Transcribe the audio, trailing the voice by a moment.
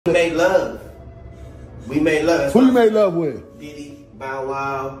We made love. We made love. Who you made love with? Diddy, Bow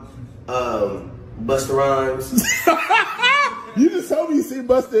Wow, Busta Rhymes. You just told me you see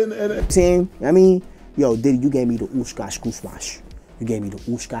Busta in Saying, I mean, yo, Diddy, you gave me the ooshkash gooshmash. You gave me the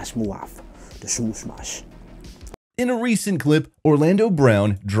ooshkash muaf, the smooshmash. In a recent clip, Orlando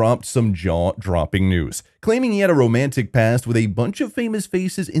Brown dropped some jaw-dropping news, claiming he had a romantic past with a bunch of famous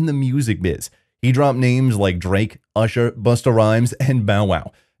faces in the music biz. He dropped names like Drake, Usher, Busta Rhymes, and Bow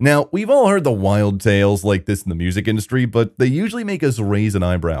Wow. Now, we've all heard the wild tales like this in the music industry, but they usually make us raise an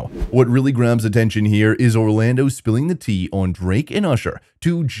eyebrow. What really grabs attention here is Orlando spilling the tea on Drake and Usher,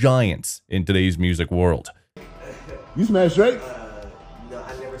 two giants in today's music world. You smashed Drake? No,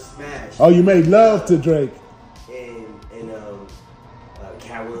 I never smashed. Oh, you made love to Drake. And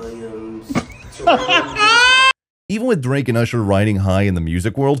Cat Williams. Even with Drake and Usher riding high in the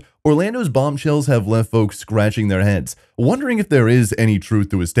music world, Orlando's bombshells have left folks scratching their heads, wondering if there is any truth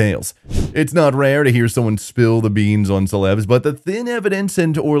to his tales. It's not rare to hear someone spill the beans on celebs, but the thin evidence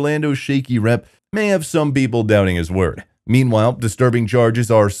and Orlando's shaky rep may have some people doubting his word. Meanwhile, disturbing charges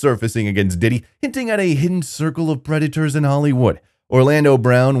are surfacing against Diddy, hinting at a hidden circle of predators in Hollywood. Orlando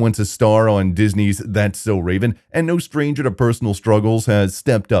Brown, once a star on Disney's That's So Raven, and no stranger to personal struggles, has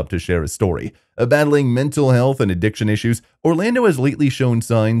stepped up to share his story. Battling mental health and addiction issues, Orlando has lately shown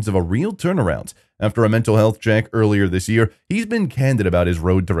signs of a real turnaround. After a mental health check earlier this year, he's been candid about his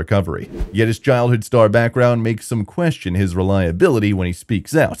road to recovery. Yet his childhood star background makes some question his reliability when he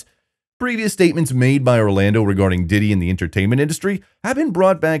speaks out. Previous statements made by Orlando regarding Diddy in the entertainment industry have been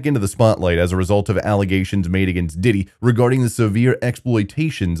brought back into the spotlight as a result of allegations made against Diddy regarding the severe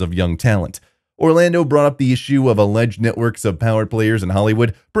exploitations of young talent. Orlando brought up the issue of alleged networks of power players in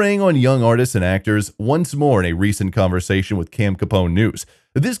Hollywood preying on young artists and actors once more in a recent conversation with Cam Capone News.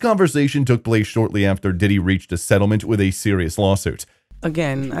 This conversation took place shortly after Diddy reached a settlement with a serious lawsuit.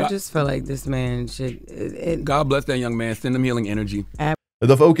 Again, I just feel like this man should... God bless that young man. Send him healing energy.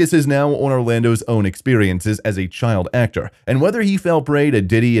 The focus is now on Orlando's own experiences as a child actor, and whether he fell prey to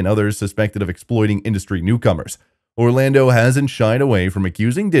Diddy and others suspected of exploiting industry newcomers. Orlando hasn't shied away from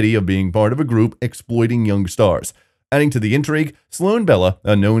accusing Diddy of being part of a group exploiting young stars. Adding to the intrigue, Sloan Bella,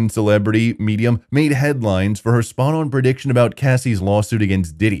 a known celebrity medium, made headlines for her spot-on prediction about Cassie's lawsuit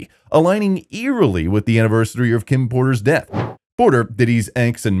against Diddy, aligning eerily with the anniversary of Kim Porter's death. Porter, Diddy's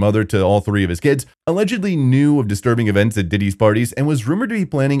ex and mother to all three of his kids, allegedly knew of disturbing events at Diddy's parties and was rumored to be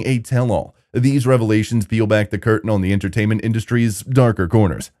planning a tell-all. These revelations peel back the curtain on the entertainment industry's darker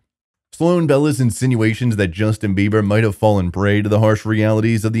corners. Sloan Bella's insinuations that Justin Bieber might have fallen prey to the harsh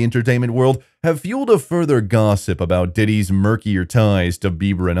realities of the entertainment world have fueled a further gossip about Diddy's murkier ties to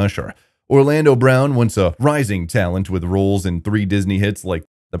Bieber and Usher. Orlando Brown, once a rising talent with roles in 3 Disney hits like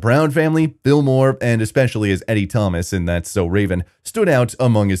The Proud Family, Fillmore, and especially as Eddie Thomas in That's So Raven, stood out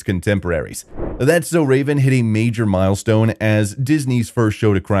among his contemporaries. That's So Raven hit a major milestone as Disney's first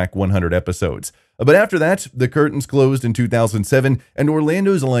show to crack 100 episodes. But after that, the curtains closed in 2007 and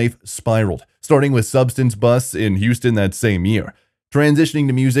Orlando's life spiraled, starting with substance busts in Houston that same year. Transitioning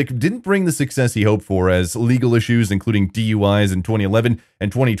to music didn't bring the success he hoped for, as legal issues including DUIs in 2011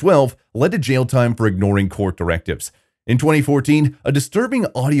 and 2012 led to jail time for ignoring court directives. In 2014, a disturbing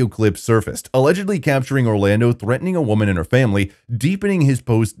audio clip surfaced, allegedly capturing Orlando threatening a woman and her family, deepening his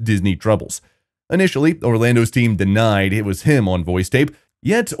post-Disney troubles. Initially, Orlando's team denied it was him on voice tape,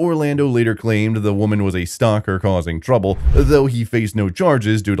 yet Orlando later claimed the woman was a stalker causing trouble, though he faced no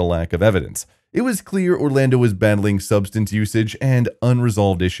charges due to lack of evidence. It was clear Orlando was battling substance usage and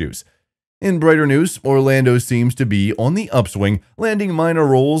unresolved issues. In brighter news, Orlando seems to be on the upswing, landing minor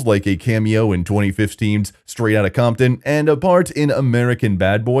roles like a cameo in 2015's Straight Outta Compton and a part in American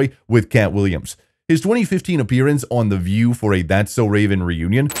Bad Boy with Cat Williams. His 2015 appearance on The View for a That's So Raven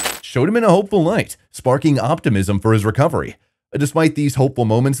reunion showed him in a hopeful light, sparking optimism for his recovery. Despite these hopeful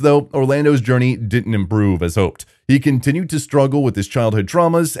moments, though, Orlando's journey didn't improve as hoped. He continued to struggle with his childhood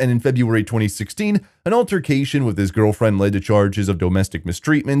traumas, and in February 2016, an altercation with his girlfriend led to charges of domestic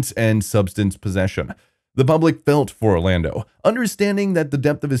mistreatment and substance possession. The public felt for Orlando, understanding that the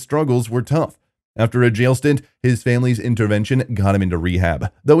depth of his struggles were tough. After a jail stint, his family's intervention got him into rehab,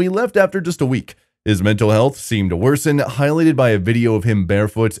 though he left after just a week. His mental health seemed to worsen, highlighted by a video of him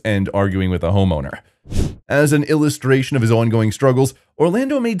barefoot and arguing with a homeowner. As an illustration of his ongoing struggles,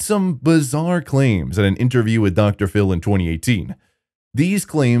 Orlando made some bizarre claims in an interview with Dr. Phil in 2018. These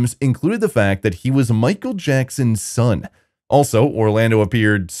claims included the fact that he was Michael Jackson's son. Also, Orlando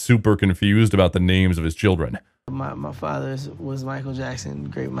appeared super confused about the names of his children. My father was Michael Jackson,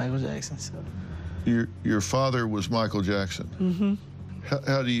 great Michael Jackson. So. Your father was Michael Jackson? Mm-hmm.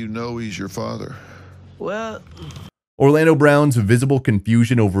 How do you know he's your father? Well... Orlando Brown's visible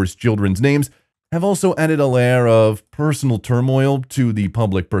confusion over his children's names have also added a layer of personal turmoil to the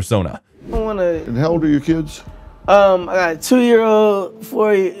public persona. I don't want to. And how old are your kids? I got a 2-year-old,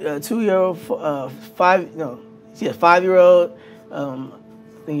 2-year-old, 5-year-old. I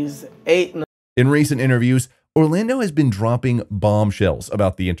think he's 8. In recent interviews, Orlando has been dropping bombshells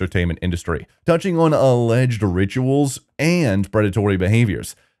about the entertainment industry, touching on alleged rituals and predatory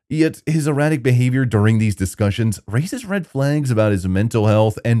behaviors. Yet his erratic behavior during these discussions raises red flags about his mental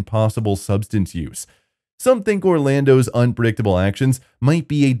health and possible substance use. Some think Orlando's unpredictable actions might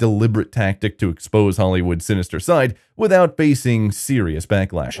be a deliberate tactic to expose Hollywood's sinister side without facing serious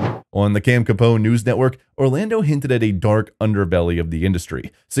backlash. On the Cam Capone News Network, Orlando hinted at a dark underbelly of the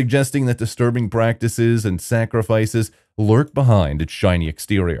industry, suggesting that disturbing practices and sacrifices lurk behind its shiny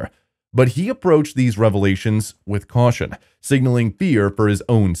exterior. But he approached these revelations with caution, signaling fear for his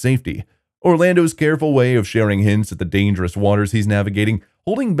own safety. Orlando's careful way of sharing hints at the dangerous waters he's navigating,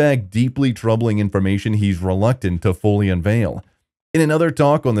 holding back deeply troubling information he's reluctant to fully unveil. In another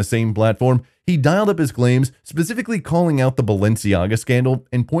talk on the same platform, he dialed up his claims, specifically calling out the Balenciaga scandal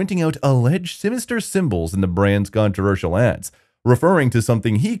and pointing out alleged sinister symbols in the brand's controversial ads, referring to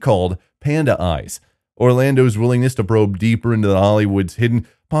something he called panda eyes. Orlando's willingness to probe deeper into Hollywood's hidden,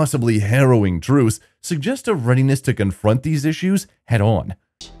 possibly harrowing truths suggests a readiness to confront these issues head-on.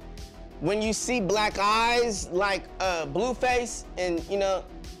 When you see black eyes like Blueface and,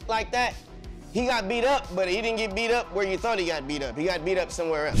 like that, he got beat up, but he didn't get beat up where you thought he got beat up. He got beat up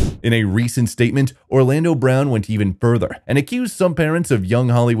somewhere else. In a recent statement, Orlando Brown went even further and accused some parents of young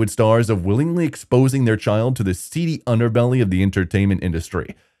Hollywood stars of willingly exposing their child to the seedy underbelly of the entertainment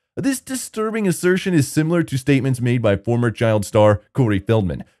industry. This disturbing assertion is similar to statements made by former child star Corey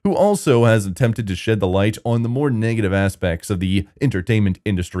Feldman, who also has attempted to shed the light on the more negative aspects of the entertainment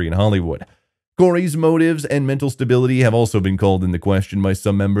industry in Hollywood. Corey's motives and mental stability have also been called into question by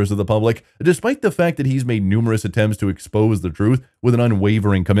some members of the public, despite the fact that he's made numerous attempts to expose the truth with an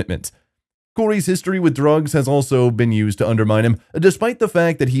unwavering commitment. Corey's history with drugs has also been used to undermine him, despite the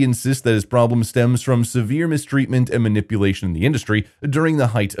fact that he insists that his problem stems from severe mistreatment and manipulation in the industry during the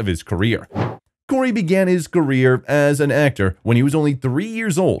height of his career. Corey began his career as an actor when he was only 3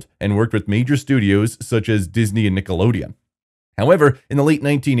 years old and worked with major studios such as Disney and Nickelodeon. However, in the late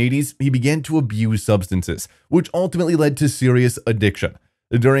 1980s, he began to abuse substances, which ultimately led to serious addiction.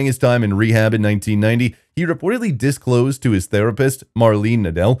 During his time in rehab in 1990, he reportedly disclosed to his therapist, Marlene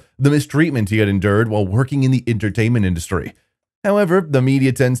Nadell, the mistreatment he had endured while working in the entertainment industry. However, the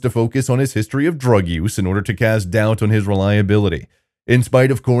media tends to focus on his history of drug use in order to cast doubt on his reliability. In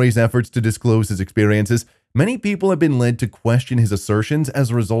spite of Corey's efforts to disclose his experiences, many people have been led to question his assertions as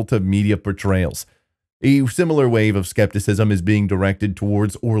a result of media portrayals. A similar wave of skepticism is being directed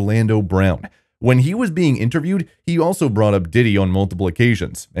towards Orlando Brown. When he was being interviewed, he also brought up Diddy on multiple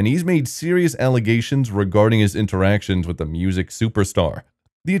occasions, and he's made serious allegations regarding his interactions with the music superstar.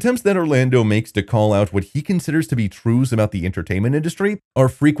 The attempts that Orlando makes to call out what he considers to be truths about the entertainment industry are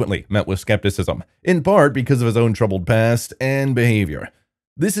frequently met with skepticism, in part because of his own troubled past and behavior.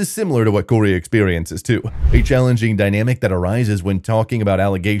 This is similar to what Corey experiences too, a challenging dynamic that arises when talking about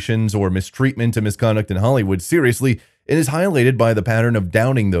allegations or mistreatment and misconduct in Hollywood seriously, and is highlighted by the pattern of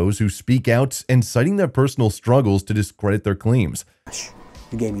downing those who speak out and citing their personal struggles to discredit their claims.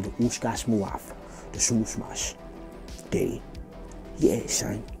 You gave me the ooshkash muaf, the swoosh Diddy. Yeah,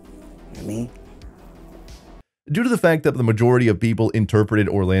 son. You know what I mean? Due to the fact that the majority of people interpreted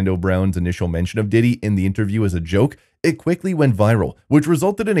Orlando Brown's initial mention of Diddy in the interview as a joke, it quickly went viral, which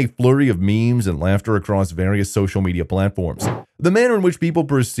resulted in a flurry of memes and laughter across various social media platforms. The manner in which people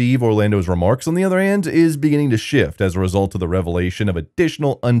perceive Orlando's remarks, on the other hand, is beginning to shift as a result of the revelation of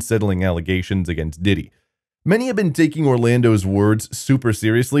additional unsettling allegations against Diddy. Many have been taking Orlando's words super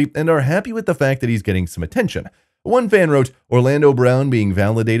seriously and are happy with the fact that he's getting some attention. One fan wrote, "Orlando Brown being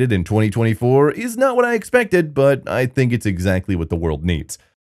validated in 2024 is not what I expected, but I think it's exactly what the world needs."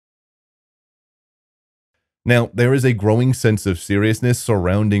 Now, there is a growing sense of seriousness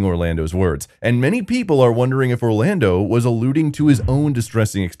surrounding Orlando's words, and many people are wondering if Orlando was alluding to his own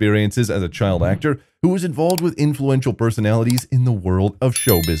distressing experiences as a child actor who was involved with influential personalities in the world of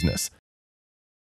show business.